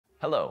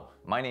Hello,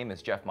 my name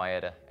is Jeff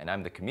Mayeda and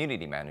I'm the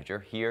Community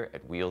Manager here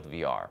at Wield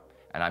VR,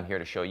 and I'm here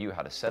to show you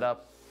how to set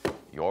up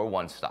your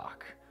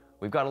OneStock.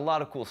 We've got a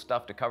lot of cool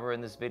stuff to cover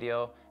in this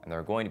video, and there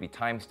are going to be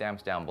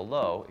timestamps down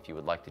below if you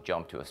would like to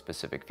jump to a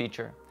specific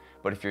feature.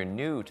 But if you're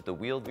new to the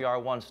Wield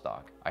VR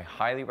OneStock, I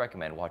highly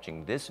recommend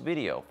watching this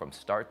video from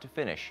start to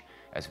finish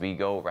as we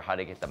go over how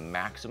to get the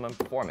maximum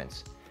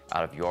performance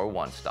out of your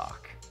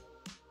OneStock.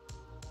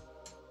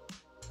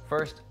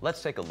 First,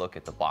 let's take a look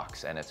at the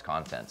box and its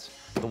contents.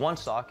 The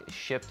OneStock is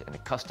shipped in a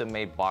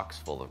custom-made box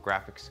full of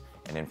graphics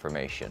and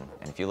information,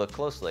 and if you look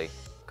closely,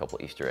 a couple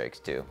Easter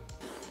eggs too.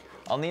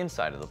 On the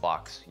inside of the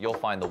box, you'll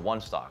find the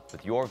OneStock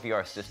with your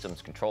VR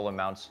system's controller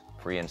mounts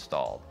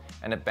pre-installed,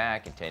 and a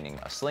bag containing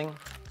a sling,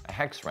 a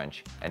hex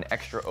wrench, and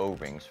extra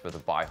O-rings for the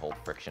bi-hole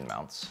friction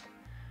mounts.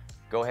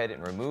 Go ahead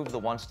and remove the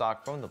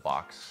OneStock from the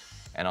box,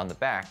 and on the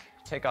back,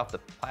 take off the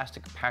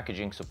plastic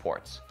packaging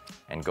supports,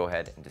 and go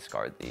ahead and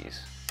discard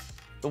these.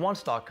 The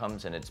OneStock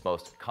comes in its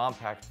most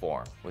compact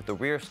form, with the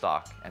rear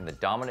stock and the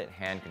dominant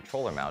hand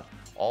controller mount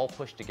all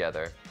pushed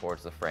together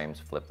towards the frame's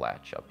flip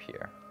latch up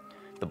here.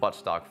 The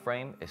buttstock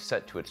frame is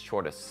set to its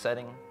shortest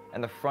setting,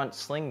 and the front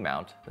sling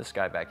mount, this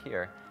guy back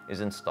here,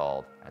 is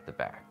installed at the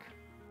back.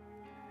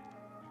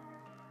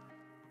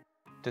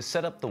 To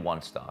set up the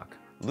OneStock,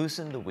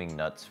 loosen the wing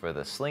nuts for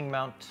the sling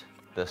mount,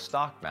 the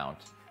stock mount,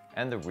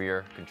 and the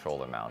rear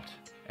controller mount,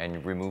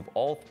 and remove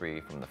all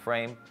three from the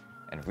frame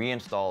and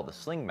reinstall the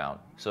sling mount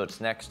so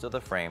it's next to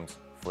the frame's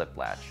flip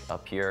latch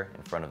up here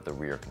in front of the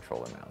rear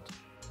controller mount.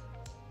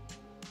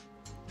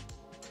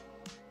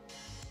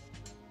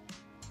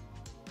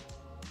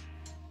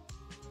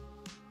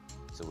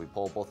 So we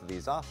pull both of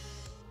these off,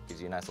 gives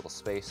you a nice little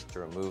space to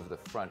remove the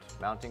front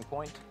mounting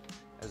point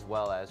as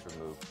well as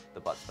remove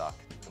the buttstock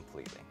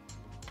completely.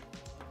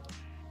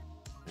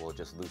 We'll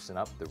just loosen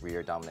up the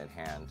rear dominant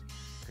hand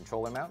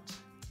controller mount,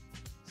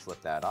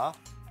 slip that off,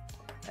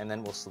 and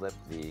then we'll slip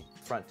the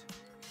front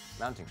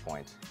mounting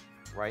point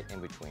right in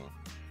between.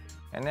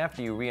 And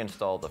after you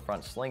reinstall the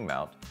front sling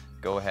mount,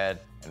 go ahead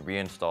and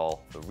reinstall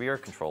the rear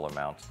controller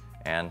mount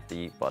and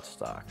the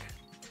buttstock.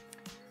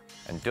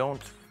 And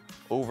don't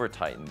over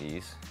tighten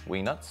these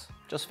wing nuts,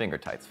 just finger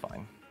tight's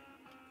fine.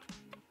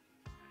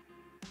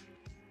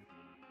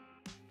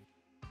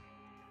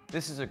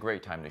 This is a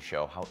great time to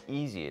show how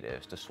easy it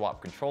is to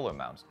swap controller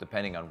mounts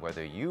depending on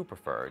whether you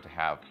prefer to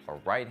have a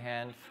right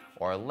hand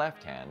or a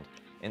left hand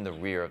in the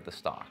rear of the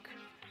stock.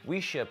 We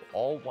ship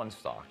all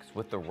OneStocks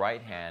with the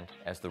right hand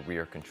as the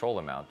rear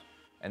controller mount,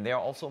 and they are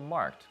also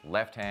marked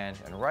left hand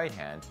and right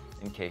hand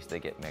in case they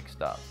get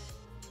mixed up.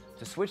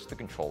 To switch the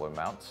controller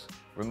mounts,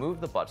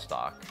 remove the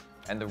buttstock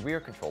and the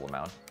rear controller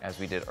mount as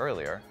we did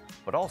earlier,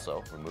 but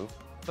also remove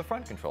the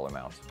front controller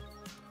mount.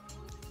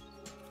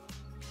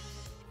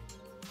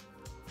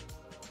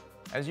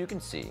 As you can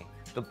see,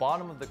 the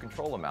bottom of the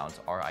controller mounts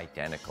are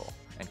identical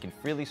and can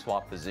freely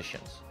swap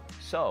positions.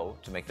 So,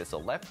 to make this a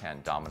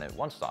left-hand dominant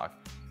OneStock,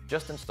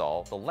 just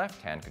install the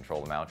left-hand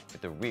controller mount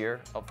at the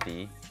rear of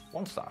the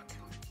OneStock.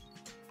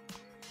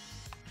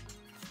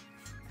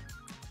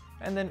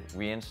 And then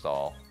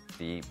reinstall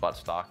the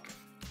buttstock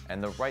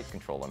and the right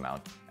controller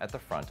mount at the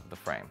front of the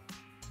frame.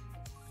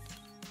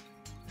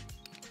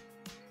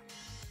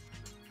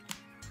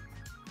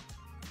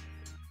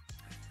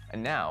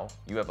 And now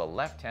you have a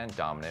left-hand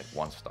dominant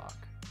OneStock.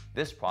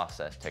 This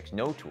process takes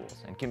no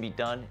tools and can be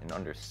done in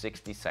under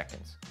 60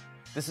 seconds.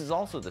 This is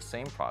also the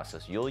same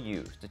process you'll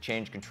use to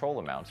change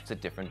controller mounts to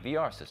different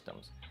VR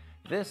systems.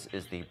 This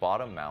is the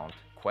bottom mount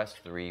Quest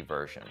 3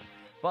 version,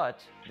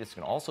 but this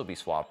can also be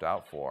swapped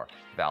out for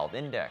Valve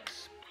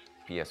Index,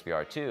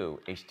 PSVR 2,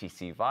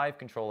 HTC Vive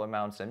controller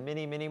mounts, and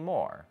many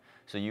more.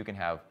 So you can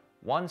have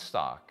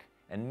OneStock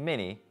and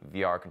many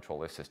VR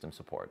controller system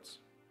supports.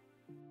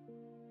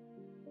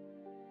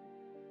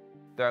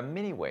 There are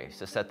many ways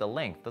to set the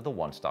length of the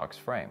OneStock's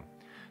frame.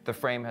 The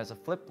frame has a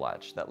flip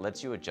latch that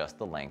lets you adjust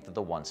the length of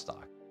the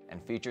OneStock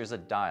and features a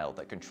dial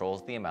that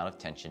controls the amount of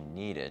tension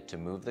needed to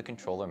move the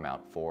controller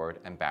mount forward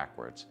and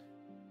backwards.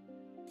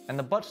 And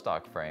the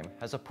buttstock frame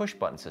has a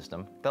push-button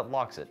system that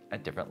locks it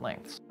at different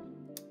lengths.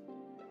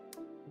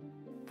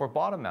 For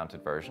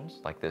bottom-mounted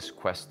versions, like this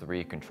Quest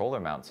 3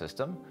 controller mount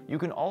system, you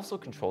can also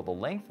control the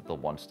length of the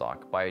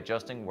OneStock by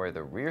adjusting where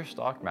the rear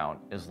stock mount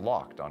is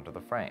locked onto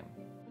the frame.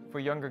 For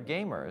younger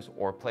gamers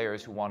or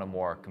players who want a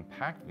more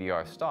compact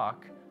VR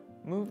stock,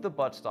 move the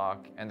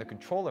buttstock and the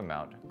controller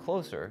mount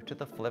closer to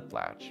the flip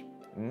latch,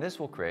 and this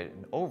will create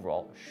an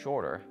overall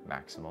shorter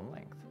maximum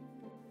length.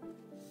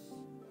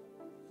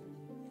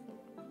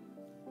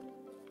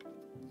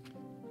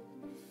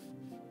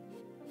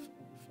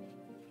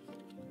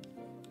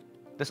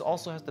 This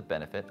also has the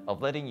benefit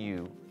of letting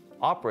you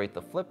operate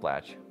the flip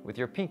latch with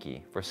your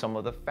pinky for some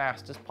of the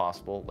fastest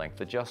possible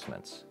length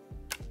adjustments.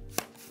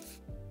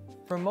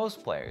 For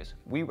most players,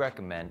 we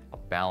recommend a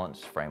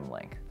balanced frame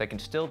length that can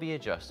still be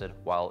adjusted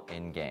while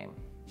in-game.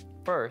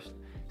 First,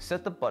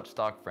 set the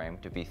buttstock frame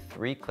to be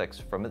 3 clicks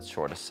from its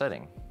shortest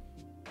setting.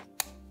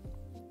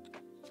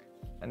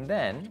 And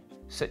then,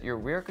 set your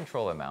rear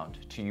controller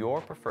mount to your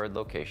preferred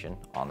location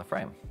on the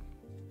frame.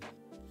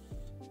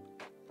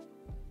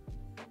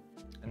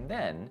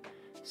 then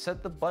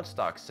set the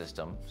buttstock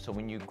system so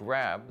when you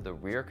grab the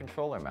rear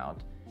controller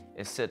mount,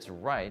 it sits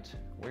right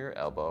where your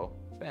elbow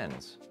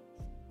bends.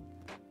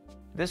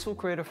 This will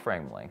create a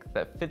frame length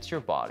that fits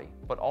your body,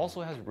 but also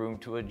has room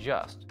to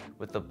adjust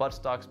with the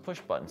buttstock's push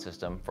button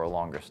system for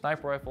longer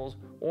sniper rifles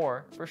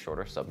or for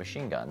shorter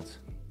submachine guns.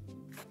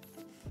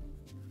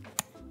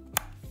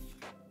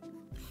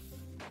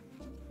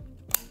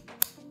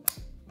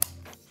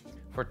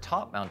 For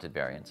top-mounted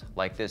variants,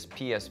 like this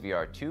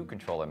PSVR 2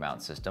 controller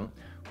mount system,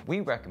 we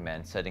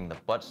recommend setting the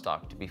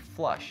buttstock to be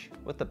flush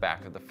with the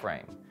back of the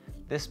frame.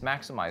 This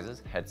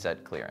maximizes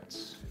headset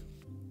clearance.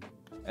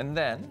 And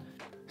then,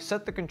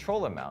 set the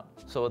controller mount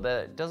so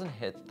that it doesn't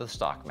hit the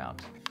stock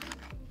mount.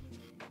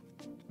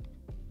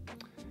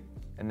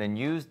 And then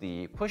use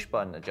the push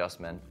button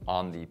adjustment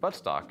on the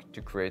buttstock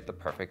to create the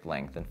perfect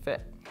length and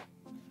fit.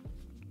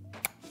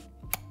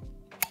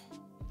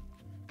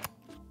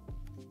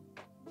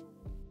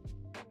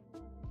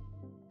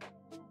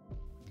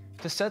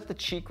 To set the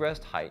cheek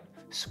rest height,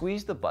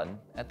 squeeze the button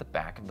at the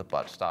back of the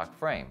buttstock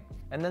frame,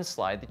 and then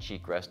slide the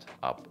cheek rest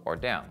up or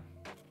down.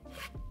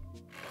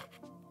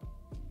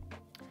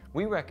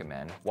 We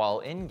recommend,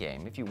 while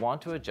in-game, if you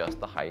want to adjust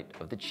the height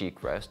of the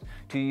cheek rest,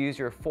 to use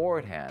your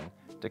forward hand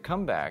to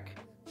come back,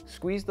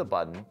 squeeze the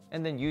button,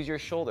 and then use your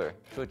shoulder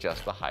to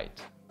adjust the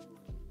height.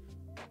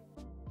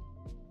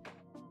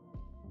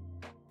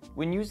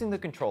 When using the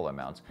controller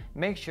mounts,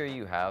 make sure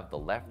you have the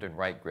left and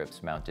right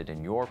grips mounted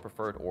in your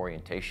preferred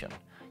orientation.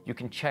 You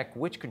can check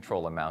which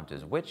controller mount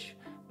is which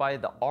by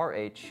the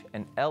RH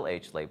and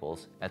LH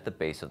labels at the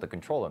base of the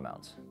controller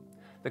mounts.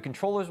 The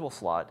controllers will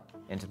slot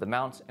into the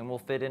mounts and will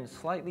fit in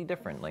slightly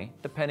differently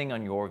depending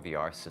on your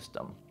VR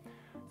system.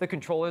 The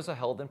controllers are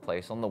held in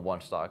place on the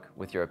OneStock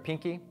with your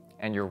pinky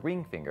and your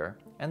ring finger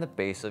and the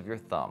base of your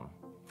thumb.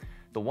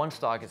 The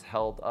OneStock is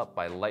held up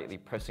by lightly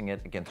pressing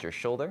it against your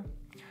shoulder.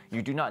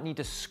 You do not need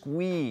to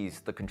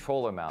squeeze the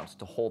controller mounts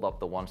to hold up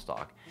the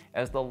OneStock,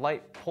 as the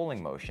light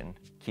pulling motion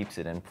keeps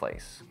it in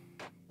place.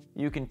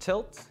 You can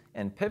tilt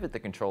and pivot the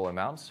controller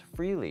mounts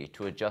freely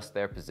to adjust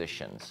their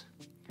positions.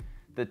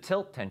 The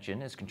tilt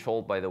tension is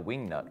controlled by the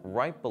wing nut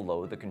right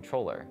below the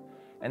controller,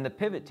 and the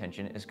pivot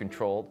tension is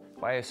controlled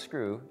by a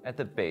screw at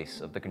the base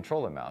of the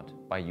controller mount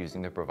by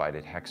using the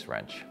provided hex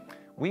wrench.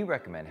 We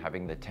recommend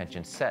having the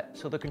tension set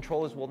so the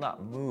controllers will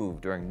not move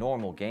during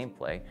normal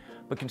gameplay,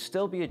 but can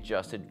still be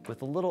adjusted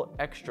with a little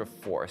extra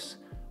force,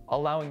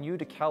 allowing you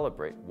to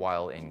calibrate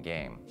while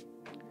in-game.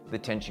 The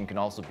tension can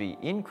also be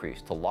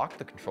increased to lock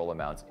the controller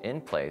mounts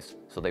in place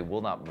so they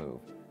will not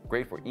move.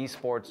 Great for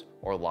esports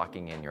or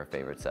locking in your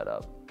favorite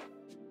setup.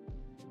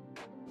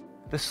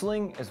 The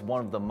sling is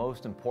one of the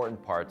most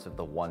important parts of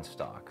the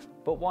OneStock,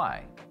 but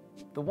why?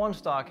 The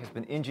OneStock has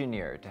been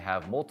engineered to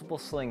have multiple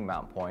sling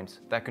mount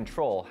points that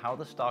control how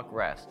the stock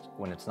rests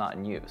when it's not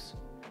in use.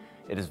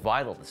 It is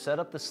vital to set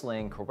up the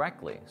sling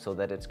correctly so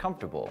that it's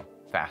comfortable,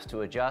 fast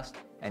to adjust,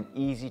 and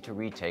easy to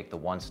retake the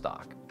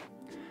OneStock.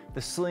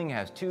 The sling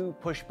has two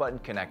push-button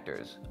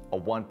connectors, a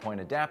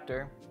one-point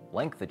adapter,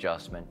 length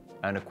adjustment,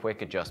 and a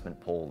quick adjustment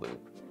pull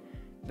loop.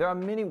 There are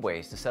many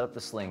ways to set up the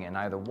sling in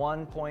either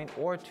 1-point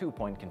or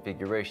 2-point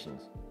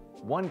configurations.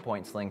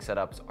 1-point sling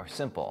setups are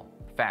simple,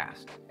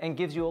 fast, and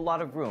gives you a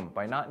lot of room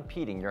by not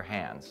impeding your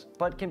hands,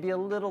 but can be a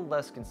little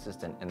less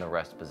consistent in the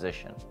rest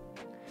position.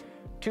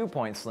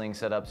 2-point sling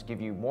setups give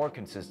you more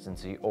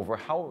consistency over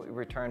how it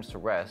returns to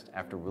rest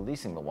after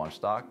releasing the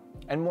OneStock,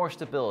 and more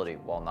stability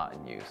while not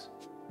in use.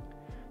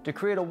 To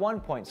create a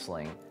 1-point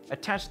sling,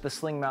 attach the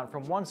sling mount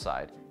from one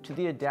side to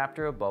the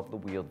adapter above the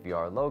Wield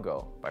VR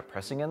logo by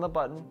pressing in the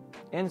button,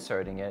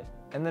 inserting it,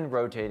 and then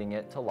rotating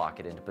it to lock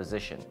it into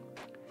position.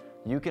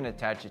 You can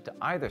attach it to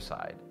either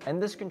side,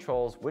 and this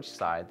controls which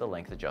side the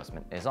length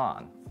adjustment is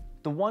on.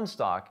 The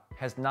OneStock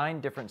has 9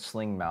 different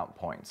sling mount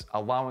points,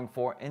 allowing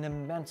for an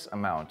immense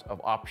amount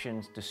of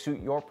options to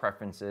suit your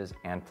preferences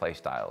and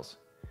playstyles.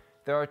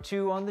 There are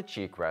 2 on the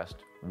cheek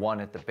rest,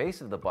 1 at the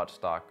base of the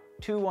buttstock,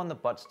 2 on the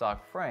buttstock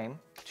frame,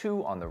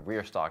 2 on the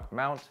rear stock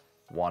mount,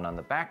 1 on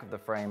the back of the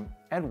frame,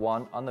 and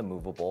 1 on the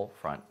movable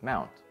front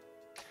mount.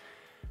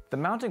 The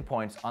mounting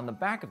points on the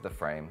back of the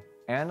frame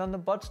and on the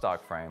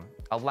buttstock frame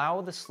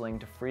allow the sling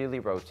to freely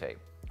rotate,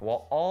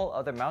 while all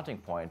other mounting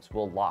points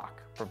will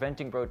lock,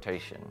 preventing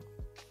rotation.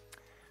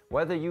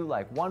 Whether you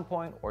like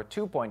 1-point or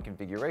 2-point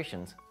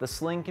configurations, the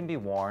sling can be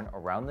worn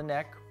around the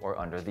neck or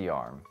under the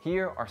arm.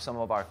 Here are some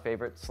of our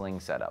favorite sling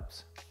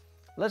setups.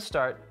 Let's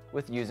start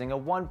with using a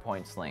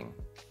 1-point sling.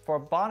 For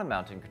bottom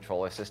mounting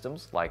controller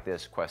systems like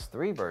this Quest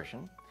 3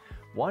 version,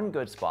 one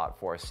good spot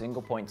for a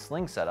single-point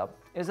sling setup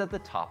is at the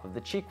top of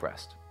the cheek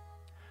rest.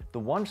 The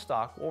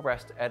OneStock will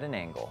rest at an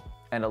angle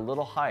and a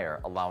little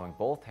higher, allowing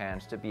both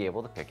hands to be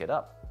able to pick it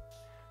up.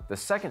 The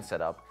second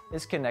setup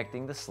is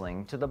connecting the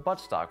sling to the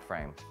buttstock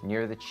frame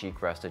near the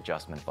cheek rest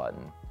adjustment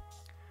button.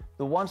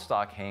 The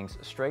OneStock hangs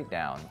straight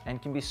down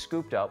and can be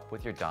scooped up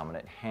with your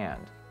dominant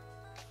hand.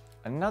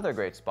 Another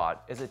great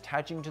spot is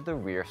attaching to the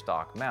rear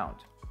stock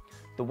mount.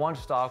 The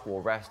OneStock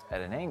will rest at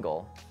an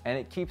angle, and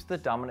it keeps the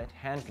dominant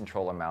hand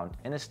controller mount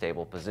in a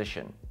stable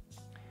position.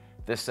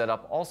 This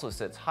setup also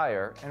sits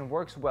higher and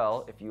works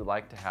well if you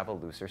like to have a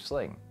looser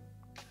sling.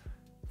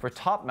 For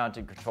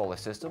top-mounted controller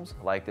systems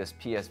like this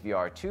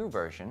PSVR 2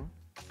 version,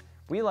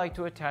 we like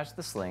to attach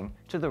the sling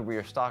to the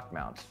rear stock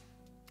mount.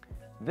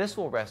 This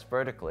will rest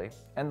vertically,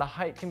 and the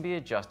height can be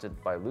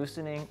adjusted by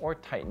loosening or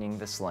tightening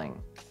the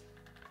sling.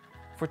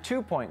 For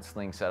 2-point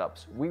sling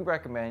setups, we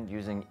recommend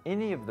using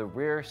any of the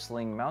rear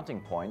sling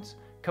mounting points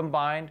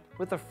combined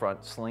with the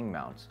front sling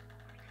mount.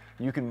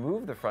 You can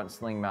move the front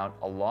sling mount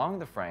along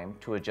the frame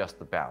to adjust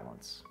the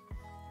balance.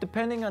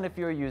 Depending on if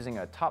you're using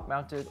a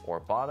top-mounted or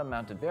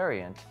bottom-mounted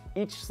variant,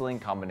 each sling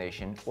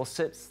combination will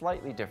sit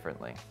slightly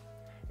differently.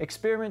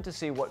 Experiment to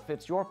see what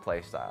fits your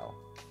playstyle.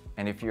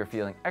 And if you're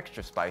feeling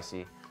extra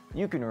spicy,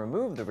 you can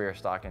remove the rear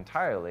stock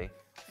entirely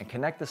and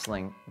connect the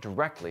sling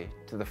directly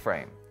to the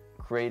frame,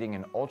 creating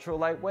an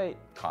ultra-lightweight,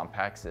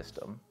 compact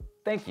system.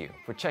 Thank you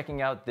for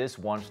checking out this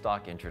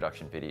OneStock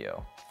introduction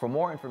video. For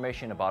more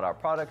information about our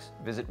products,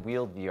 visit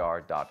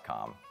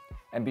wieldvr.com.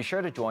 And be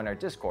sure to join our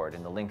Discord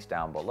in the links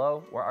down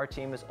below, where our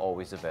team is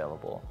always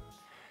available.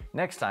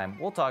 Next time,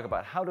 we'll talk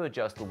about how to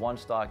adjust the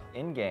OneStock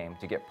in-game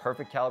to get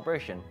perfect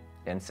calibration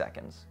in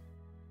seconds.